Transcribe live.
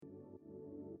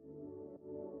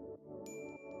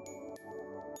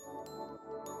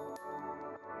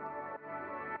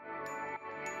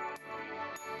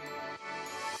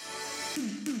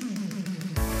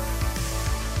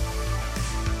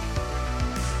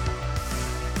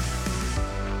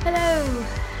Hello,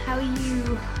 how are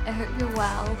you? I hope you're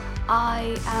well.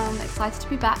 I am excited to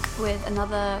be back with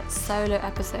another solo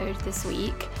episode this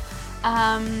week.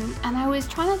 And I was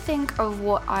trying to think of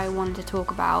what I wanted to talk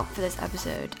about for this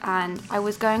episode, and I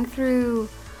was going through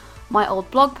my old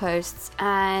blog posts,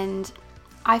 and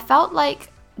I felt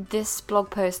like this blog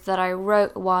post that I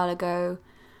wrote a while ago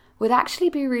would actually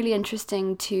be really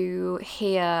interesting to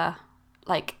hear,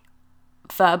 like,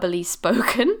 verbally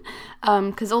spoken,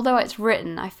 because although it's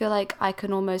written, I feel like I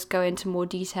can almost go into more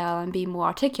detail and be more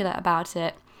articulate about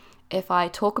it if I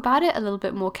talk about it a little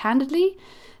bit more candidly.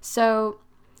 So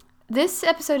this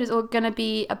episode is going to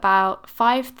be about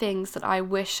 5 things that I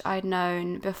wish I'd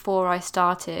known before I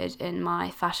started in my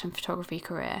fashion photography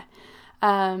career.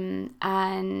 And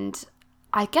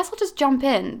I guess I'll just jump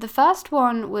in. The first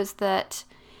one was that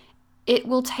it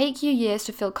will take you years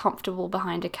to feel comfortable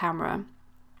behind a camera.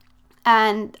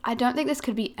 And I don't think this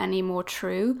could be any more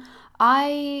true.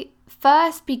 I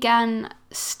first began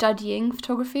studying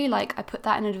photography, like I put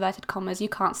that in inverted commas. You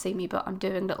can't see me, but I'm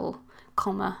doing little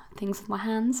comma things with my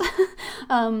hands.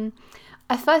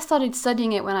 I first started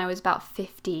studying it when I was about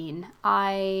 15.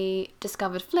 I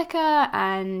discovered Flickr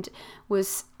and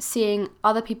was seeing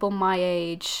other people my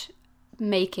age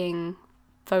making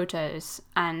photos,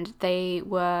 and they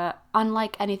were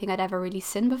unlike anything I'd ever really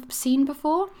seen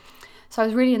before. So I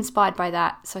was really inspired by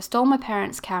that. So I stole my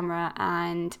parents' camera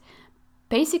and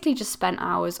basically just spent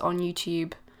hours on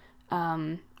YouTube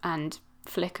and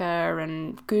Flickr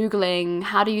and Googling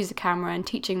how to use a camera and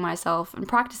teaching myself and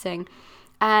practicing.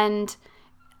 And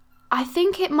I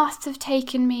think it must have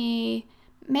taken me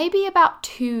maybe about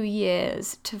 2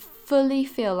 years to fully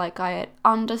feel like I had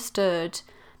understood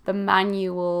the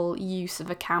manual use of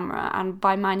a camera. And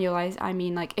by manual, I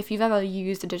mean, like, if you've ever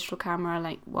used a digital camera,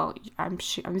 like, well, I'm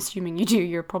assuming you do,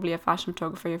 you're probably a fashion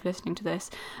photographer if listening to this,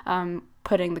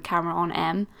 putting the camera on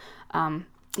M.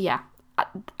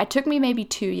 It took me maybe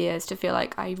 2 years to feel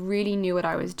like I really knew what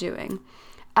I was doing.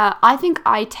 I think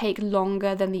I take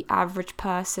longer than the average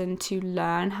person to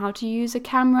learn how to use a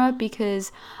camera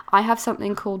because I have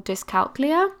something called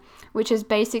dyscalculia, which is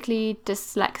basically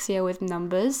dyslexia with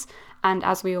numbers. And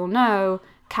as we all know,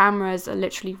 cameras are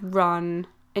literally run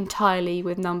entirely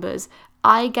with numbers.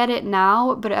 I get it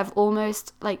now, but I've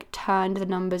almost turned the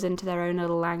numbers into their own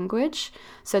little language.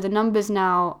 So the numbers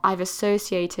now, I've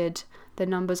associated the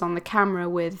numbers on the camera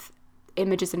with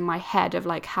images in my head of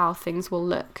how things will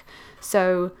look.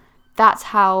 So that's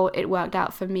how it worked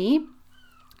out for me.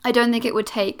 I don't think it would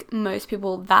take most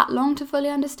people that long to fully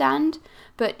understand,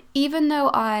 but even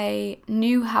though I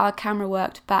knew how a camera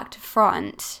worked back to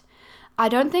front, I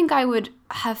don't think I would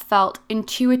have felt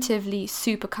intuitively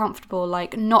super comfortable,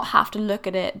 not have to look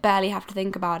at it, barely have to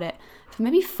think about it, for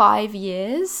maybe 5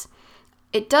 years.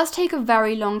 It does take a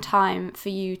very long time for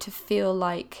you to feel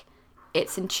like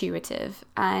it's intuitive,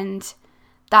 and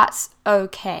that's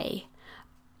okay.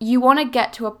 You want to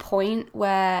get to a point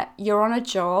where you're on a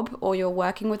job or you're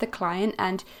working with a client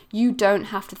and you don't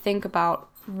have to think about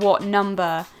what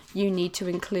number you need to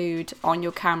include on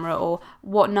your camera or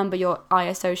what number your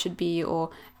ISO should be, or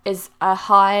is a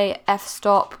high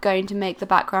f-stop going to make the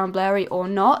background blurry or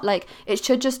not. It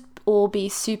should just all be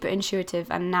super intuitive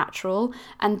and natural,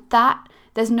 and that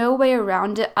there's no way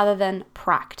around it other than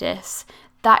practice.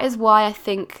 That is why I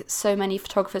think so many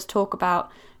photographers talk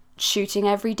about shooting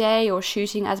every day or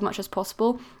shooting as much as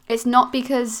possible. It's not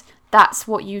because that's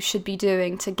what you should be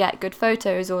doing to get good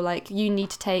photos or you need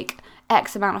to take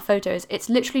X amount of photos. It's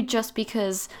literally just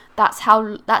because that's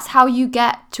how you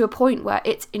get to a point where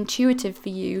it's intuitive for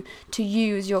you to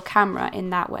use your camera in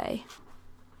that way.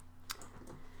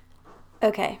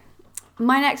 Okay,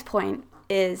 my next point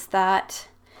is that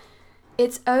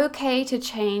it's okay to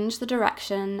change the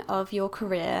direction of your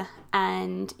career,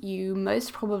 and you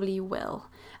most probably will.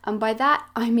 And by that,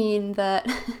 I mean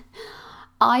that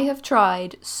I have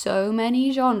tried so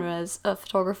many genres of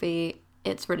photography,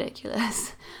 it's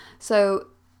ridiculous. So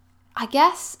I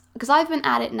guess, because I've been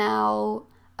at it now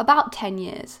about 10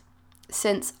 years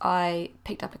since I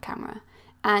picked up a camera.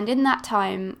 And in that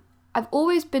time, I've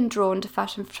always been drawn to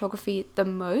fashion photography the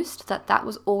most, that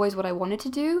was always what I wanted to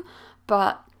do.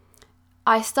 But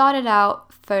I started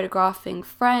out photographing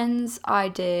friends, I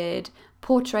did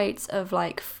portraits of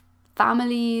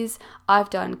families, I've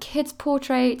done kids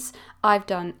portraits, I've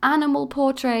done animal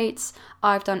portraits,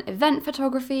 I've done event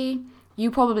photography. You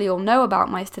probably all know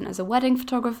about my stint as a wedding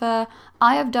photographer.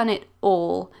 I have done it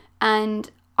all,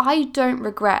 and I don't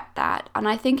regret that. And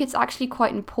I think it's actually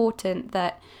quite important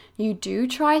that you do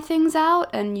try things out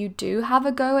and you do have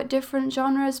a go at different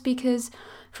genres, because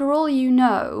for all you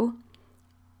know,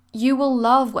 you will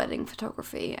love wedding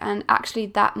photography, and actually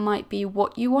that might be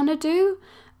what you want to do.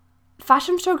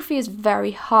 Fashion photography is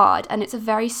very hard and it's a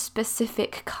very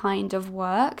specific kind of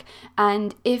work,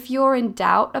 and if you're in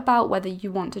doubt about whether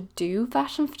you want to do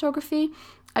fashion photography,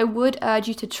 I would urge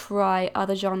you to try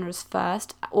other genres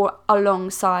first or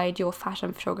alongside your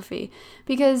fashion photography,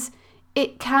 because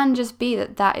it can just be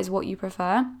that that is what you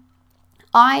prefer.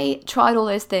 I tried all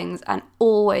those things and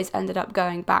always ended up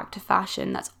going back to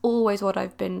fashion. That's always what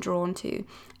I've been drawn to.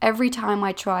 Every time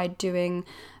I tried doing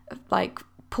like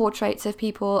portraits of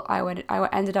people, I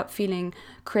ended up feeling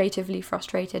creatively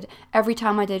frustrated. Every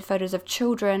time I did photos of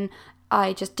children,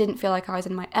 I just didn't feel like I was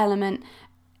in my element.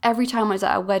 Every time I was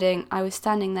at a wedding, I was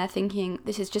standing there thinking,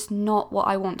 this is just not what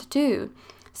I want to do.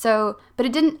 So, but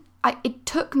it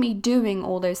took me doing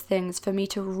all those things for me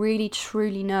to really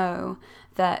truly know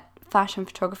that fashion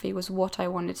photography was what I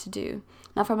wanted to do.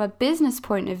 Now, from a business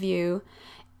point of view,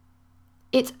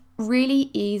 it's really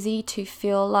easy to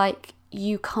feel like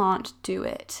you can't do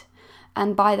it.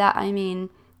 And by that I mean,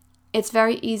 it's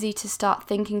very easy to start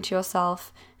thinking to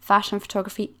yourself, fashion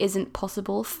photography isn't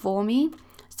possible for me.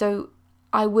 So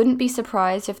I wouldn't be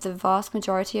surprised if the vast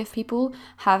majority of people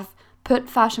have put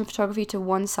fashion photography to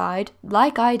one side,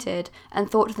 like I did, and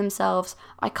thought to themselves,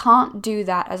 I can't do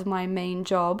that as my main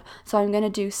job, so I'm going to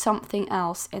do something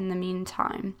else in the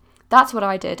meantime. That's what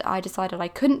I did. I decided I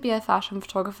couldn't be a fashion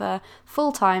photographer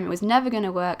full time. It was never going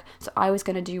to work, so I was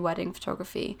going to do wedding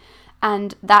photography.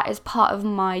 And that is part of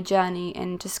my journey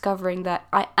in discovering that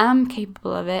I am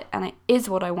capable of it and it is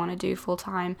what I want to do full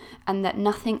time, and that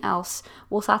nothing else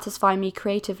will satisfy me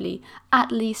creatively,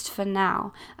 at least for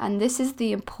now. And this is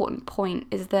the important point,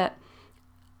 is that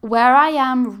where I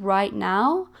am right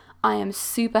now, I am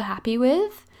super happy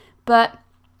with, but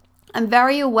I'm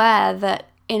very aware that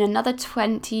in another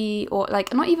 20 or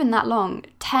like not even that long,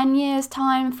 10 years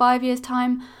time, 5 years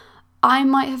time, I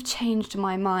might have changed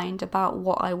my mind about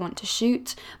what I want to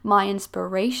shoot. My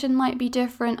inspiration might be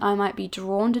different. I might be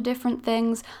drawn to different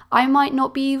things. I might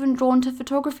not be even drawn to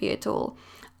photography at all.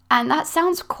 And that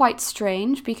sounds quite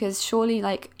strange, because surely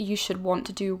like you should want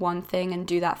to do one thing and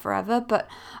do that forever. But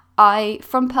I,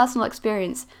 from personal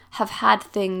experience, have had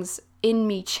things in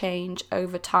me change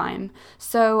over time.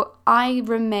 So I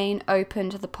remain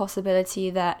open to the possibility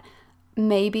that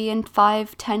maybe in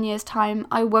 5-10 years time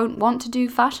I won't want to do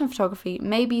fashion photography.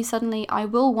 Maybe suddenly I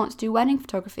will want to do wedding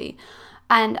photography.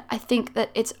 And I think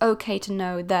that it's okay to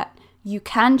know that you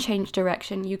can change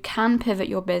direction, you can pivot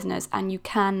your business, and you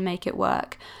can make it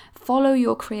work. Follow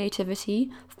your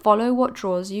creativity, follow what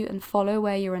draws you, and follow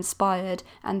where you're inspired,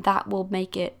 and that will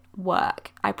make it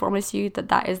work. I promise you that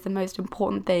that is the most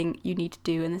important thing you need to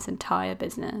do in this entire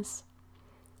business.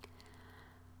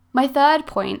 My third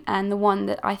point, and the one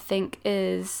that I think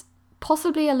is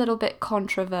possibly a little bit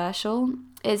controversial,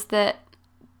 is that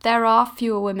there are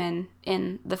fewer women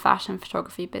in the fashion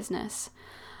photography business.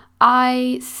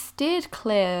 I steered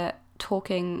clear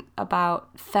talking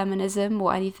about feminism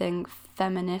or anything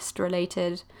feminist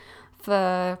related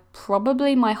for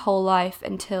probably my whole life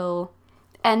until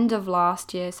end of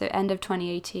last year, so end of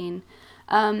 2018.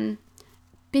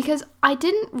 Because I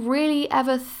didn't really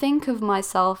ever think of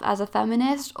myself as a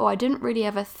feminist, or I didn't really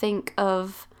ever think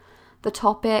of the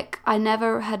topic. I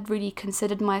never had really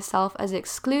considered myself as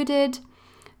excluded.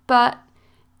 But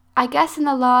I guess in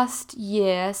the last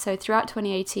year, so throughout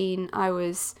 2018, I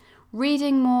was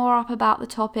reading more up about the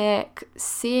topic,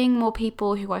 seeing more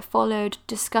people who I followed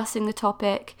discussing the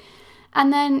topic.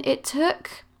 And then it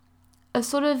took a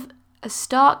sort of a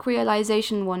stark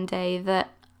realization one day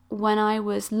that when I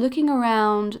was looking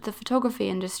around the photography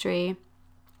industry,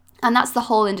 and that's the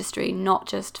whole industry, not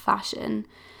just fashion,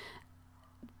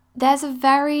 there's a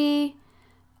very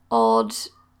odd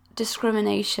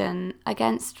discrimination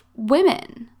against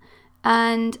women.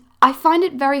 And I find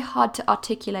it very hard to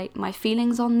articulate my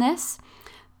feelings on this,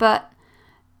 but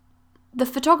the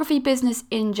photography business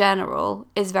in general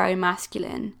is very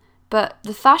masculine, but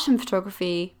the fashion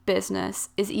photography business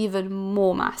is even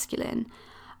more masculine.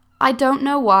 I don't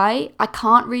know why. I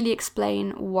can't really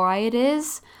explain why it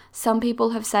is. Some people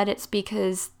have said it's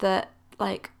because the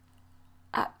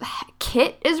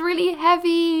kit is really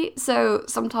heavy, so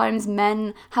sometimes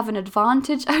men have an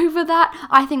advantage over that.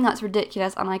 I think that's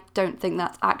ridiculous, and I don't think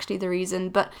that's actually the reason,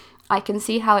 but I can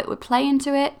see how it would play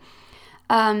into it.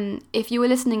 If you were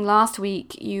listening last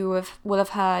week, you will have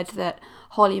heard that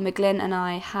Holly McGlynn and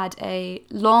I had a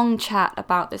long chat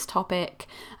about this topic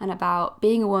and about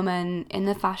being a woman in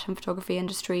the fashion photography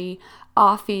industry,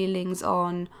 our feelings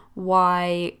on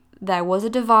why there was a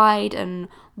divide and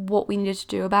what we needed to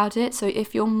do about it. So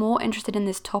if you're more interested in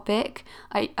this topic,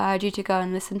 I urge you to go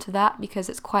and listen to that because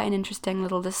it's quite an interesting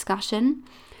little discussion.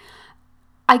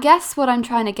 I guess what I'm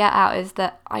trying to get at is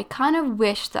that I kind of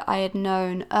wish that I had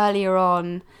known earlier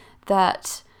on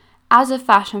that as a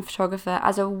fashion photographer,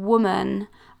 as a woman,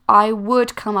 I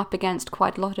would come up against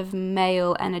quite a lot of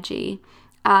male energy.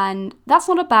 And that's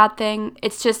not a bad thing.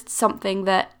 It's just something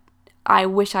that I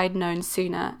wish I'd known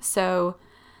sooner. So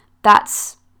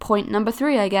that's point number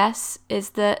 3, I guess,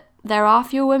 is that there are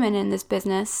fewer women in this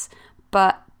business,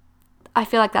 but I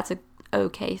feel like that's a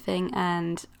okay thing,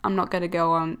 and I'm not going to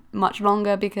go on much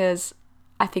longer because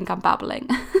I think I'm babbling.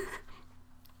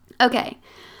 Okay.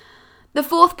 The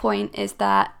 4th point is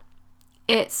that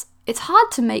it's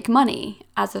hard to make money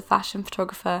as a fashion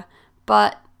photographer,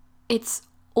 but it's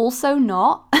also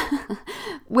not,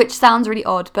 which sounds really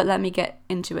odd, but let me get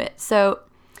into it. So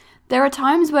there are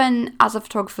times when, as a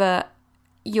photographer,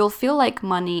 you'll feel like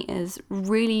money is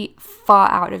really far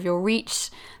out of your reach,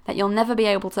 that you'll never be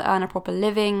able to earn a proper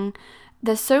living.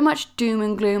 There's so much doom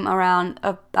and gloom around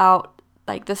about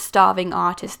like the starving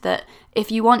artist, that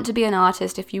if you want to be an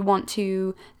artist, if you want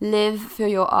to live for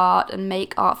your art and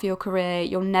make art for your career,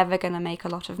 you're never going to make a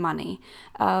lot of money.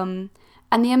 And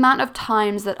the amount of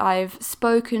times that I've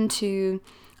spoken to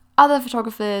other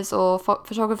photographers or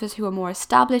photographers who are more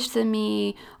established than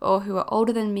me or who are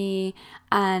older than me,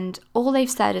 and all they've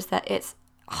said is that it's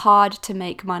hard to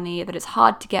make money, that it's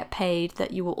hard to get paid,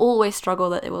 that you will always struggle,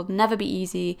 that it will never be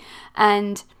easy.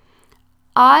 And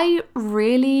I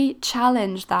really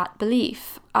challenge that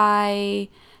belief. I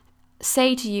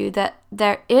say to you that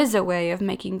there is a way of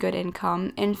making good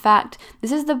income. In fact,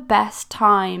 this is the best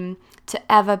time to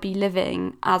ever be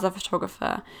living as a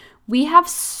photographer. We have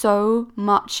so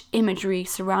much imagery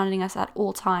surrounding us at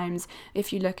all times.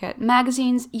 If you look at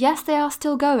magazines, yes, they are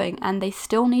still going and they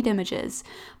still need images.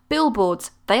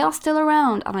 Billboards, they are still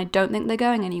around and I don't think they're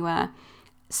going anywhere.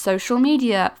 Social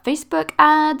media, Facebook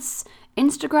ads,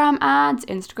 Instagram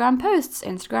posts,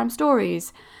 Instagram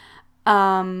stories.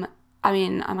 My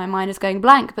mind is going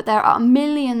blank, but there are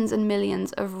millions and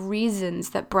millions of reasons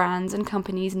that brands and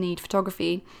companies need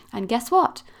photography. And guess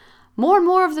what? More and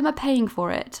more of them are paying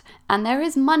for it. And there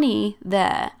is money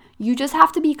there. You just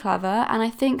have to be clever. And I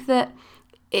think that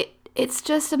it's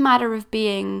just a matter of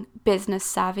being business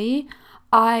savvy.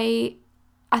 I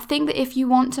think that if you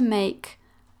want to make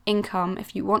income,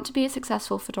 if you want to be a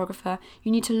successful photographer,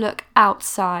 you need to look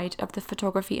outside of the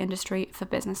photography industry for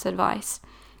business advice.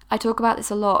 I talk about this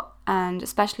a lot, and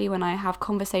especially when I have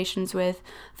conversations with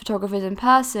photographers in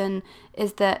person,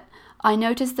 is that I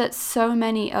notice that so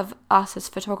many of us as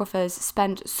photographers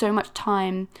spend so much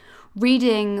time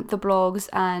reading the blogs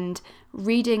and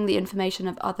reading the information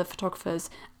of other photographers.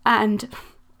 And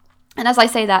as I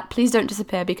say that, please don't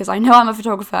disappear, because I know I'm a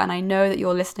photographer and I know that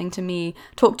you're listening to me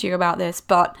talk to you about this,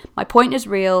 but my point is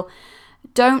real.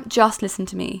 Don't just listen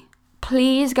to me.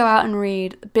 Please go out and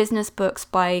read business books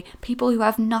by people who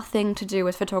have nothing to do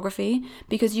with photography,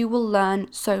 because you will learn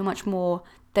so much more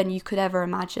than you could ever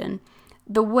imagine.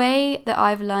 The way that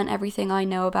I've learned everything I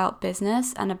know about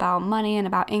business and about money and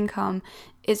about income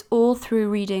is all through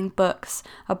reading books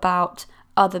about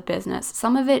other business.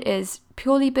 Some of it is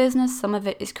purely business, some of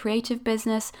it is creative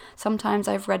business. Sometimes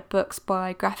I've read books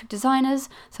by graphic designers,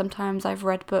 sometimes I've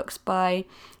read books by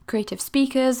creative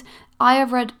speakers. I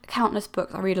have read countless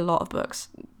books. I read a lot of books.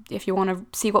 If you want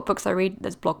to see what books I read,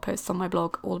 there's blog posts on my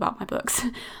blog all about my books.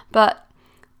 But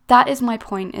that is my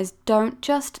point, is don't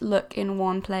just look in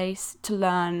one place to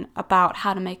learn about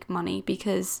how to make money,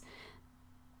 because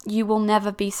you will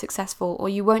never be successful, or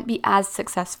you won't be as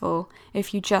successful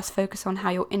if you just focus on how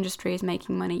your industry is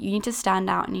making money. You need to stand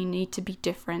out and you need to be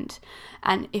different.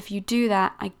 And if you do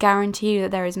that, I guarantee you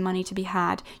that there is money to be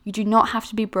had. You do not have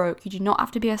to be broke. You do not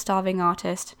have to be a starving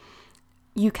artist.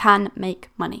 You can make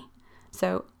money.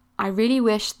 So I really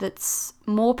wish that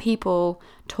more people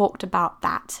talked about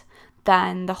that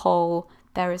than the whole,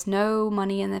 there is no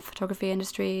money in the photography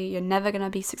industry, you're never going to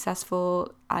be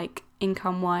successful, like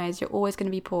income-wise, you're always going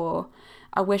to be poor.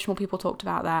 I wish more people talked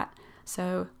about that.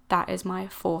 So that is my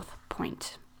 4th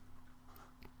point.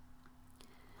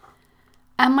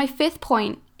 And my 5th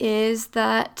point is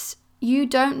that you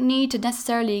don't need to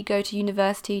necessarily go to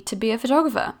university to be a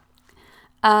photographer.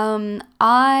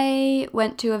 I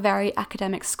went to a very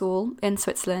academic school in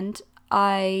Switzerland.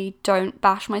 I don't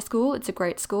bash my school, it's a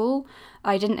great school.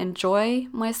 I didn't enjoy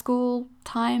my school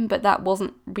time, but that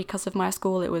wasn't because of my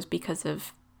school, it was because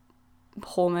of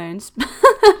hormones,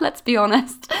 let's be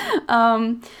honest.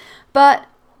 But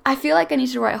I feel like I need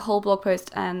to write a whole blog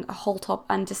post and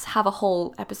just have a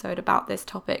whole episode about this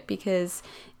topic, because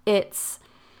it's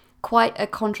quite a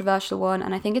controversial one,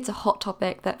 and I think it's a hot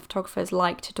topic that photographers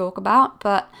like to talk about,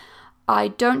 but I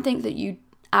don't think that you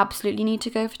absolutely need to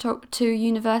go to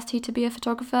university to be a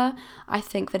photographer. I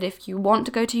think that if you want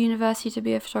to go to university to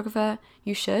be a photographer,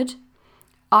 you should.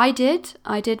 I did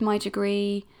my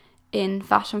degree in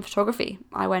fashion photography.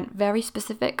 I went very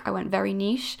specific, I went very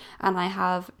niche, and I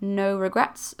have no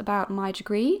regrets about my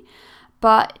degree.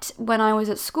 But when I was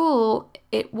at school,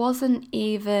 it wasn't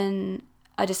even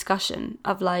a discussion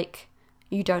of like,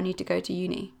 you don't need to go to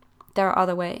uni. There are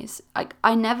other ways.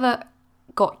 I never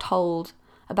got told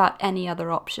about any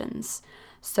other options.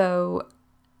 So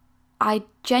I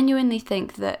genuinely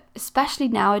think that, especially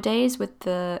nowadays with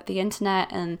the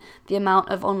internet and the amount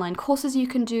of online courses you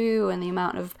can do and the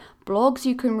amount of blogs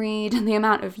you can read and the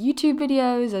amount of YouTube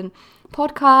videos and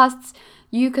podcasts,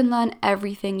 you can learn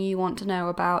everything you want to know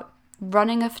about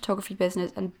running a photography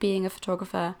business and being a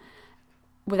photographer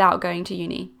without going to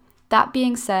uni. That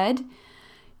being said,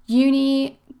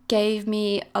 uni gave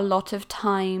me a lot of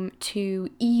time to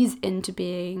ease into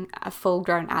being a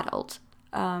full-grown adult.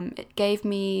 It gave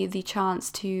me the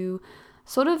chance to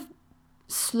sort of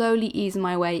slowly ease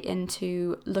my way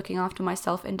into looking after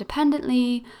myself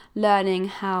independently, learning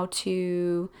how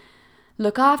to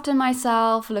look after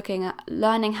myself,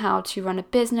 learning how to run a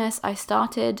business. I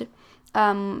started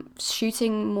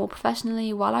shooting more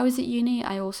professionally while I was at uni.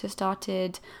 I also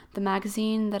started the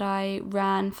magazine that I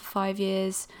ran for 5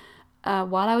 years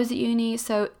while I was at uni.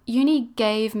 So uni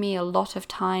gave me a lot of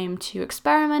time to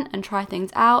experiment and try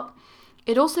things out.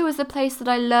 It also was the place that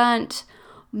I learnt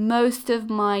most of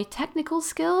my technical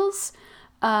skills.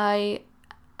 I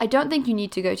don't think you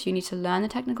need to go to uni to learn the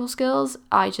technical skills.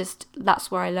 That's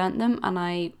where I learnt them, and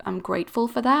I'm grateful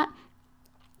for that.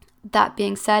 That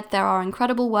being said, there are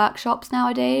incredible workshops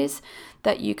nowadays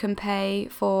that you can pay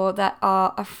for that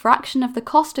are a fraction of the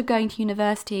cost of going to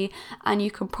university, and you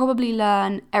can probably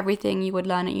learn everything you would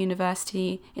learn at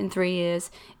university in 3 years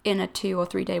in a 2 or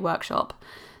 3 day workshop.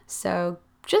 So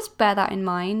just bear that in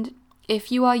mind.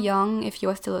 If you are young, if you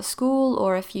are still at school,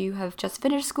 or if you have just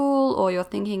finished school, or you're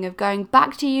thinking of going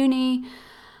back to uni,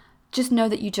 just know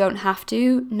that you don't have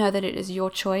to. Know that it is your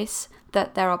choice,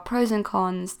 that there are pros and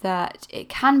cons, that it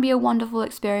can be a wonderful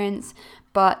experience,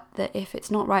 but that if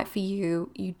it's not right for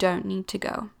you, you don't need to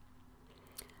go.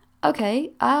 Okay,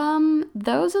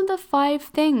 those are the 5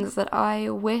 things that I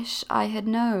wish I had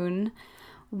known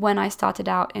when I started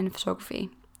out in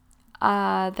photography.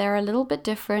 They're a little bit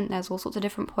different. There's all sorts of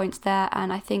different points there,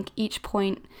 and I think each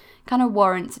point kind of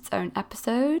warrants its own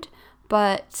episode.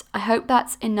 But I hope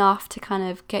that's enough to kind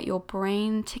of get your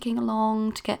brain ticking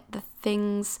along, to get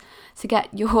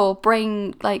your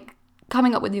brain like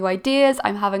coming up with new ideas.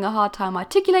 I'm having a hard time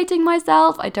articulating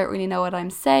myself. I don't really know what I'm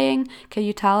saying. Can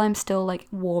you tell I'm still like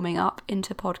warming up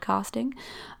into podcasting?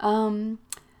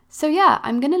 So yeah,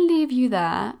 I'm going to leave you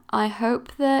there. I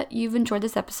hope that you've enjoyed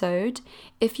this episode.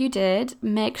 If you did,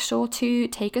 make sure to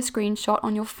take a screenshot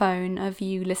on your phone of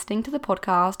you listening to the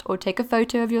podcast, or take a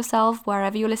photo of yourself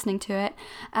wherever you're listening to it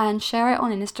and share it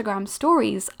on Instagram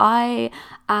stories. I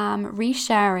am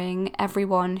resharing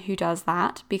everyone who does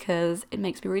that because it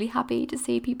makes me really happy to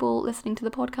see people listening to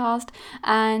the podcast,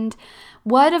 and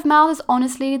word of mouth is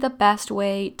honestly the best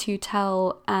way to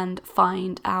tell and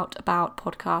find out about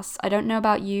podcasts. I don't know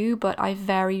about you, but I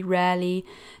very rarely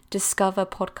discover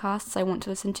podcasts I want to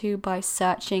listen to by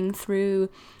searching through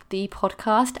the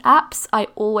podcast apps. I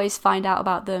always find out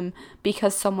about them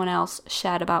because someone else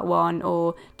shared about one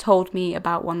or told me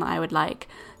about one that I would like.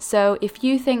 So if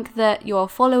you think that your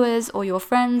followers or your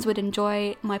friends would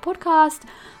enjoy my podcast,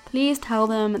 please tell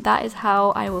them. That is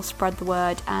how I will spread the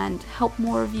word and help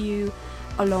more of you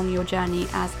along your journey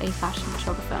as a fashion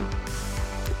photographer.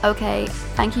 Okay,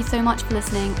 thank you so much for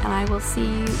listening, and I will see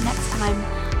you next time.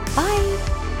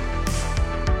 Bye!